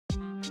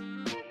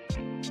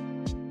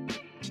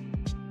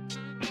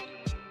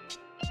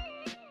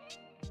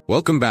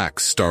Welcome back,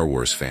 Star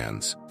Wars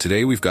fans.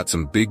 Today we've got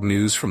some big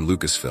news from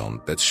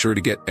Lucasfilm that's sure to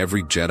get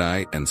every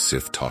Jedi and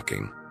Sith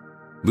talking.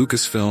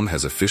 Lucasfilm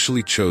has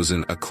officially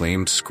chosen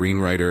acclaimed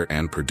screenwriter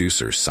and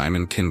producer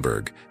Simon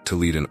Kinberg to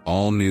lead an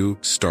all-new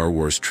Star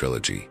Wars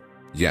trilogy.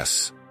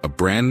 Yes, a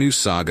brand new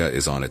saga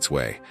is on its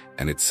way,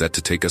 and it's set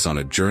to take us on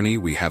a journey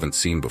we haven't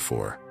seen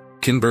before.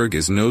 Kinberg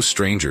is no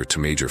stranger to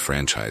major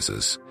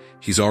franchises.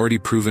 He's already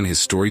proven his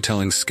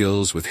storytelling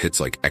skills with hits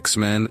like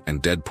X-Men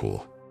and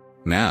Deadpool.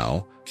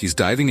 Now, he's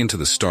diving into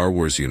the Star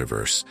Wars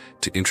universe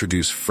to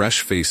introduce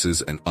fresh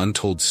faces and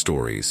untold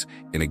stories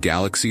in a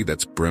galaxy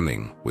that's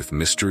brimming with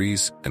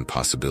mysteries and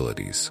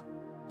possibilities.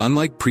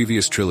 Unlike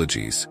previous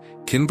trilogies,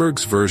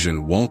 Kinberg's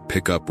version won't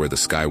pick up where the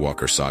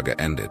Skywalker saga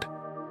ended.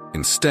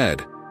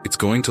 Instead, it's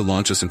going to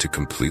launch us into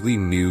completely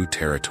new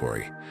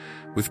territory,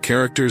 with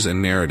characters and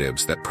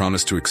narratives that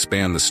promise to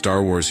expand the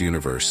Star Wars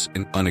universe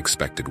in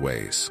unexpected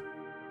ways.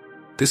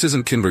 This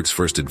isn't Kinberg's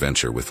first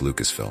adventure with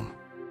Lucasfilm.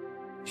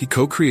 He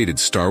co-created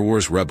Star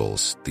Wars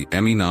Rebels, the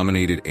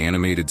Emmy-nominated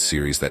animated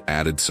series that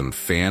added some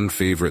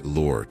fan-favorite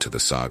lore to the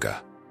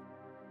saga.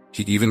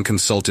 He even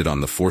consulted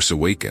on The Force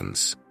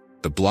Awakens,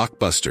 the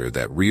blockbuster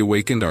that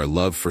reawakened our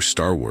love for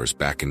Star Wars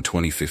back in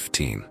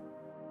 2015.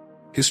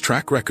 His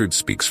track record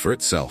speaks for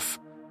itself,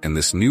 and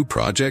this new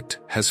project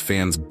has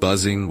fans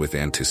buzzing with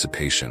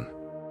anticipation.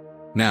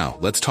 Now,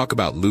 let's talk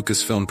about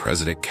Lucasfilm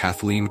President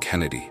Kathleen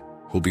Kennedy,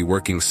 who'll be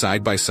working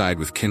side by side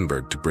with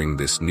Kinberg to bring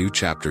this new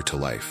chapter to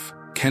life.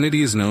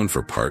 Kennedy is known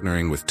for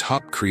partnering with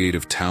top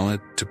creative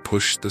talent to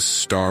push the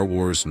Star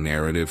Wars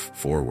narrative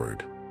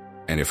forward.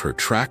 And if her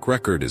track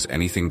record is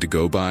anything to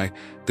go by,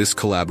 this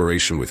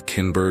collaboration with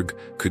Kinberg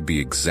could be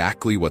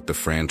exactly what the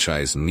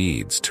franchise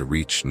needs to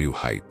reach new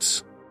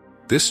heights.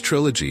 This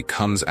trilogy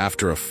comes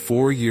after a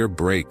 4-year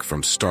break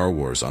from Star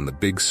Wars on the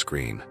big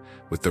screen,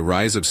 with The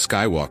Rise of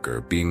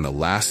Skywalker being the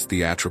last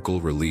theatrical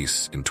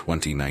release in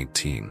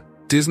 2019.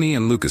 Disney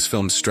and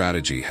Lucasfilm's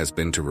strategy has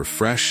been to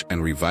refresh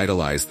and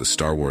revitalize the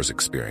Star Wars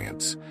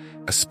experience,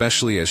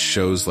 especially as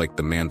shows like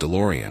The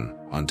Mandalorian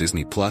on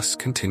Disney Plus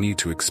continue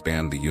to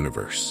expand the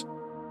universe.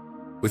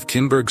 With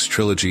Kinberg's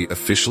trilogy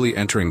officially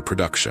entering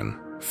production,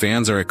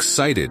 fans are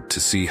excited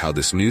to see how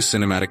this new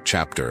cinematic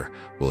chapter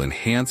will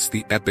enhance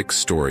the epic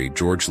story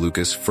George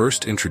Lucas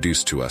first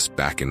introduced to us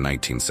back in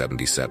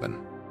 1977.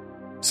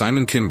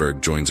 Simon Kinberg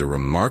joins a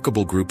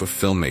remarkable group of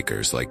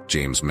filmmakers like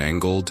James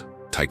Mangold,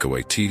 Taika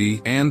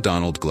Waititi, and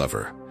Donald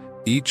Glover,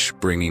 each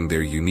bringing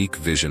their unique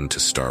vision to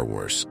Star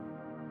Wars.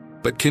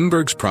 But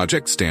Kinberg's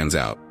project stands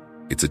out.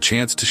 It's a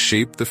chance to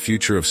shape the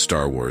future of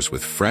Star Wars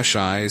with fresh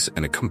eyes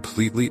and a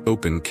completely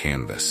open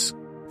canvas.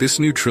 This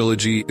new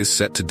trilogy is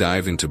set to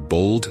dive into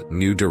bold,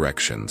 new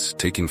directions,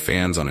 taking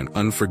fans on an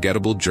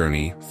unforgettable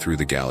journey through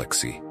the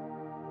galaxy.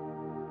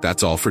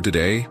 That's all for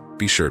today.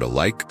 Be sure to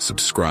like,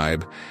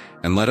 subscribe,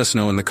 and let us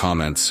know in the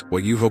comments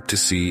what you hope to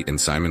see in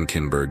Simon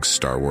Kinberg's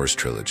Star Wars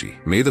trilogy.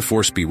 May the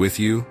Force be with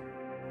you,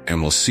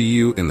 and we'll see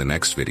you in the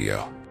next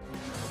video.